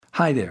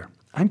Hi there,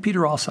 I'm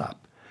Peter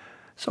Alsop.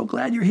 So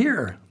glad you're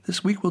here.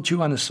 This week we'll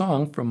chew on a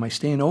song from my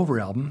Staying Over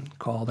album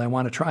called I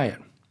Want to Try It.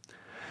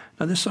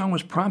 Now this song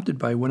was prompted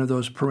by one of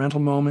those parental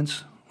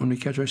moments when we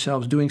catch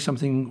ourselves doing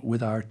something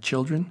with our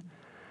children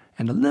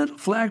and a little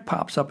flag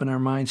pops up in our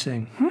mind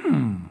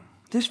saying,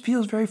 this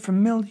feels very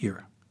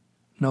familiar.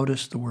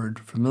 Notice the word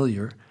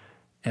familiar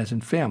as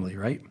in family,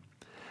 right?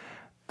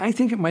 I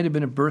think it might have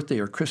been a birthday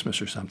or Christmas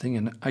or something,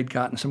 and I'd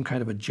gotten some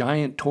kind of a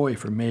giant toy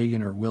for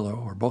Megan or Willow,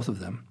 or both of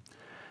them.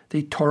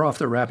 They tore off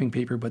the wrapping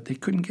paper, but they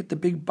couldn't get the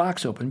big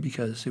box open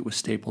because it was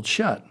stapled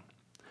shut.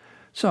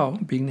 So,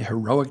 being the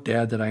heroic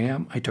dad that I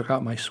am, I took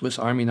out my Swiss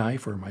Army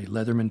knife or my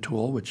Leatherman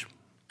tool,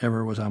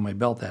 whichever was on my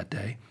belt that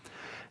day,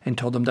 and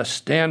told them to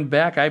stand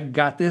back, I've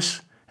got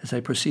this, as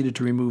I proceeded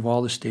to remove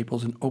all the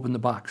staples and open the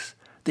box.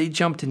 They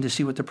jumped in to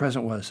see what the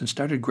present was and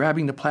started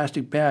grabbing the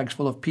plastic bags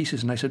full of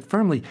pieces, and I said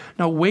firmly,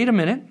 now wait a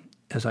minute,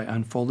 as I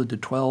unfolded the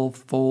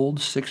 12-fold,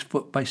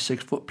 6-foot by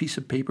 6-foot piece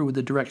of paper with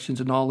the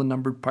directions and all the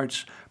numbered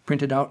parts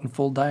printed out in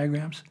full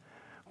diagrams.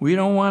 We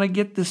don't want to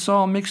get this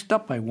all mixed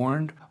up, I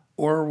warned,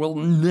 or we'll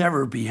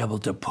never be able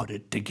to put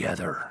it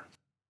together.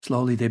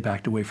 Slowly they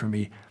backed away from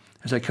me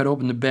as I cut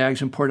open the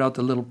bags and poured out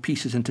the little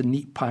pieces into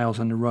neat piles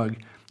on the rug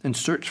and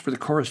searched for the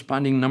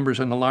corresponding numbers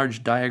on the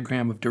large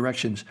diagram of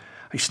directions.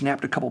 I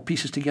snapped a couple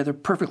pieces together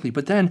perfectly,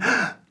 but then,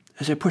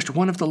 as I pushed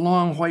one of the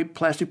long white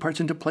plastic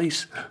parts into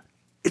place,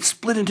 it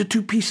split into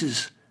 2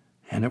 pieces,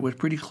 and it was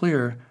pretty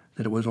clear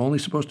that it was only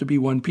supposed to be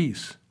 1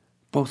 piece.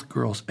 Both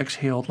girls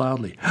exhaled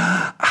loudly.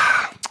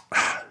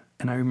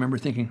 And I remember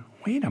thinking,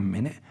 wait a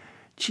minute,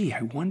 gee,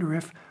 I wonder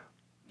if...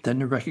 Then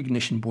the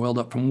recognition boiled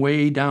up from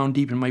way down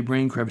deep in my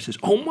brain crevices.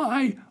 Oh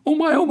my, oh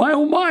my, oh my,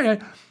 oh my.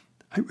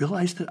 I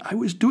realized that I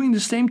was doing the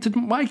same to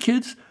my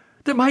kids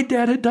that my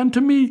dad had done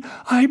to me.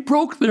 I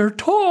broke their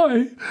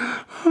toy.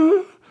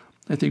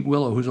 I think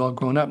Willow, who's all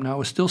grown up now,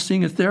 is still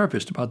seeing a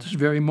therapist about this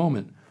very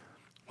moment.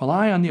 While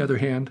I, on the other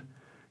hand,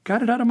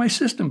 got it out of my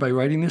system by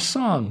writing this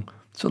song.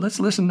 So let's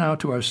listen now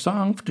to our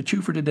song to chew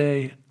for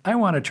today, I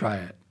Want to Try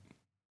It.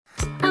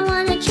 I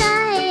want to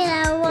try it,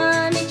 I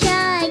want to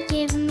try it,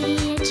 give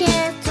me a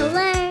chance to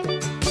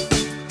learn.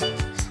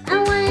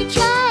 I want to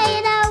try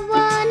it, I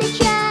want to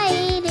try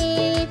it,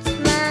 it's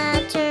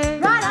my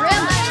turn. Right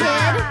on,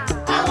 kid.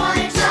 I want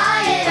to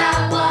try it, I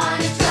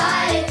want to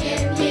try it,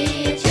 give me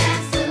a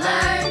chance to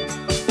learn.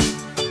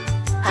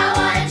 I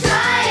want to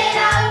try it,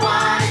 I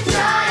want to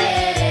try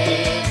it,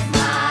 it's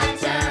my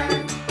turn.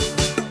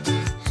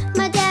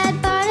 My dad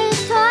bought a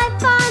toy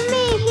for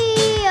me,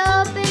 he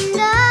opened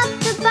up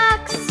the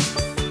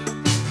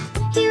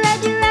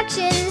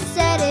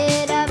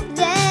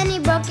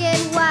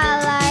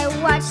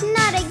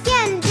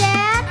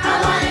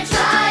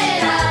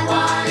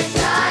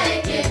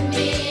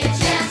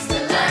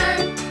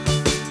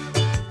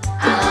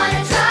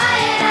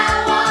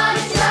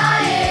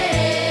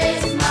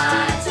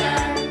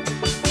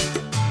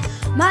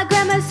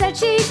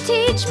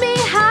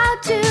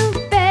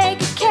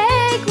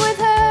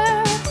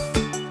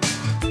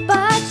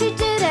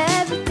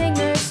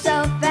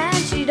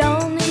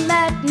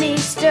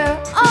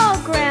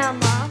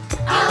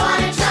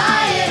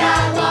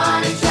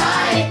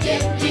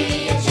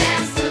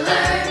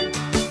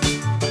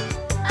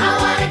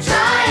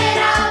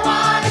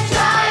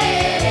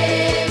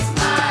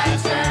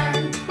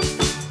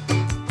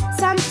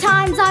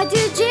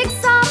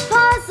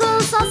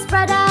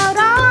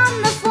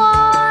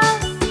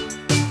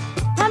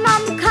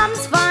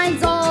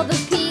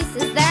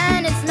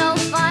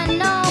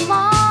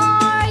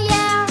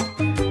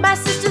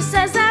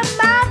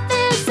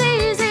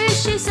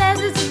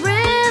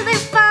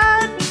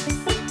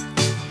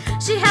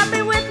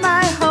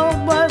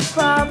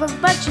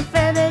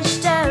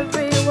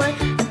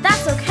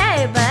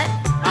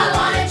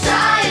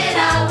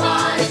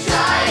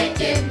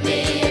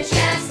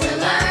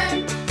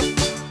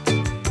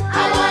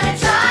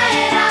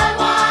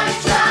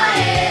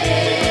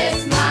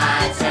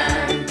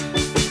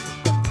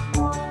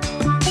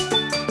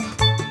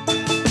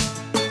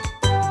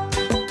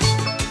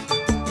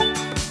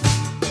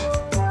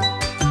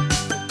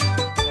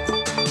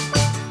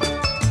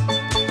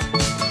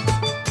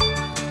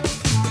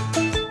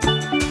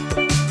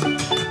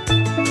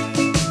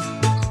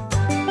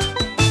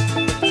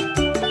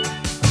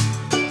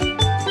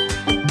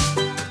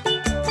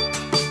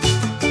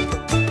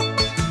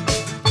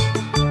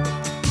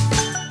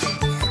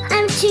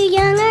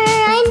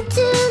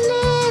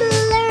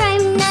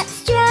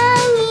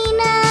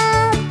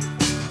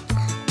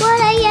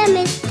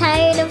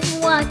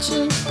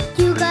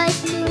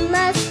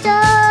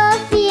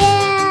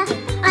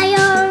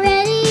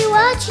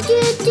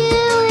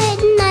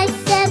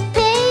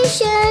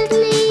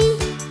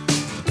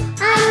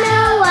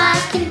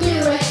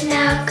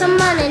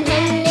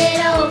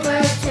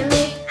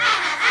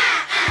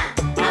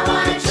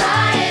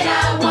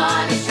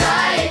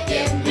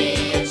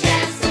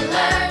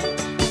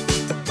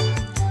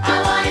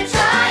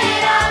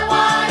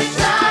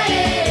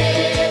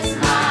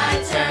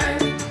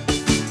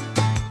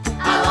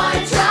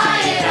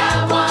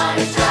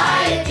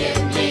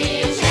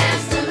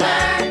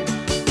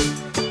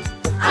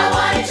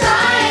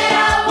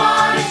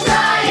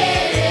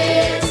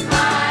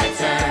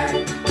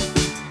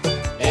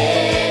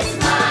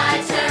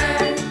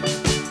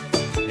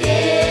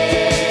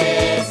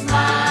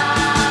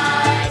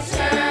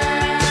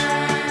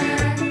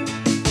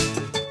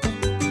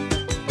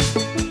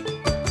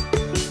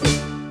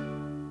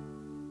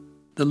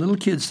The little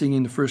kid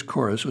singing the first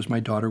chorus was my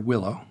daughter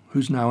Willow,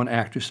 who's now an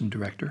actress and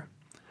director.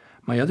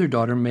 My other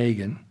daughter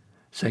Megan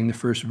sang the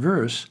first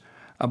verse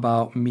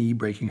about me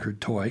breaking her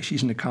toy.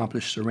 She's an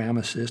accomplished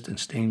ceramicist and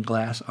stained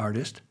glass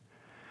artist.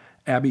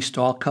 Abby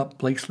Stallcup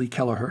Blakesley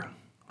Kelleher,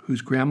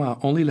 whose grandma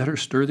only let her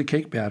stir the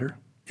cake batter,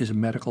 is a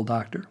medical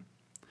doctor.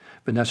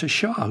 Vanessa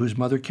Shaw, whose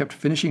mother kept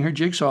finishing her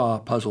jigsaw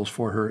puzzles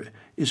for her,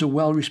 is a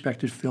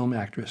well-respected film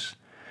actress.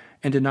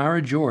 And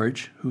Inara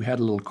George, who had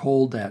a little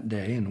cold that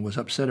day and was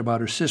upset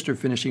about her sister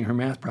finishing her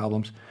math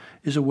problems,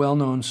 is a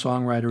well-known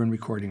songwriter and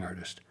recording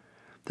artist.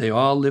 They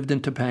all lived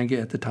in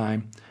Topanga at the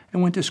time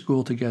and went to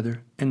school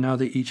together, and now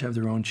they each have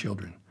their own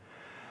children.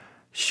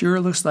 Sure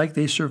looks like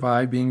they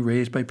survived being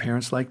raised by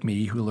parents like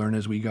me who learn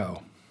as we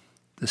go.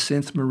 The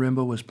synth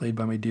marimba was played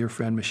by my dear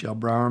friend Michelle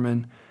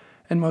Browerman,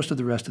 and most of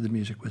the rest of the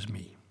music was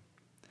me.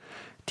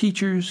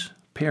 Teachers,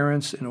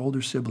 parents, and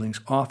older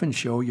siblings often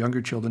show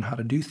younger children how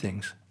to do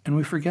things, and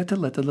we forget to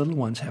let the little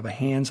ones have a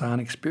hands-on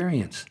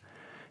experience.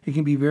 It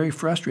can be very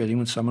frustrating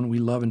when someone we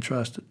love and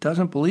trust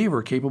doesn't believe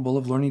we're capable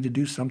of learning to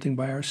do something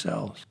by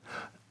ourselves.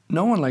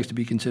 No one likes to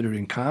be considered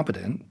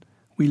incompetent.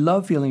 We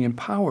love feeling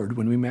empowered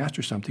when we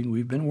master something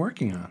we've been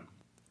working on.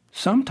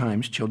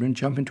 Sometimes children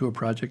jump into a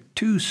project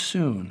too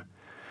soon,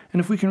 and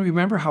if we can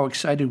remember how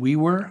excited we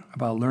were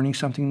about learning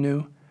something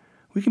new,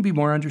 we can be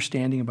more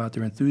understanding about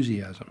their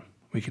enthusiasm.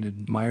 We can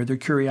admire their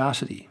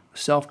curiosity,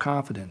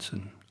 self-confidence,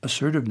 and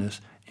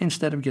assertiveness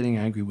instead of getting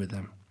angry with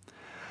them.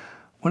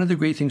 One of the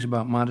great things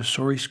about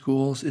Montessori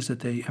schools is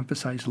that they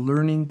emphasize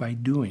learning by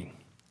doing.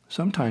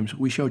 Sometimes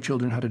we show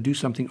children how to do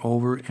something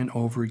over and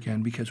over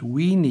again because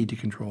we need to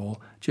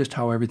control just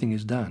how everything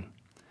is done.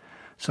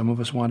 Some of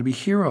us want to be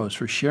heroes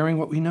for sharing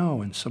what we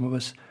know, and some of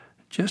us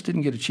just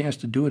didn't get a chance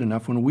to do it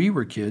enough when we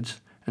were kids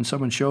and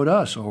someone showed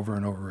us over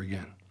and over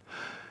again.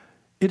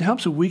 It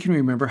helps if we can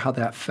remember how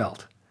that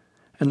felt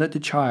and let the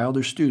child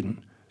or student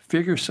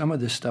figure some of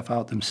this stuff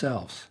out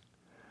themselves.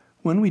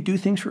 When we do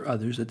things for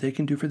others that they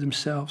can do for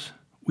themselves,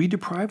 we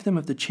deprive them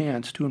of the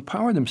chance to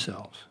empower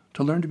themselves,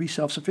 to learn to be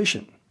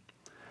self-sufficient.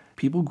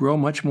 People grow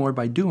much more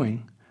by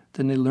doing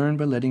than they learn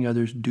by letting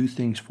others do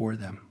things for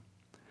them.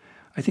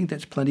 I think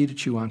that's plenty to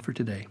chew on for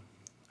today.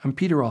 I'm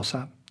Peter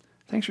Alsop.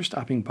 Thanks for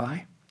stopping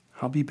by.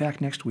 I'll be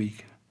back next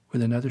week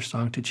with another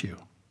song to chew.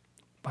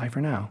 Bye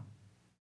for now.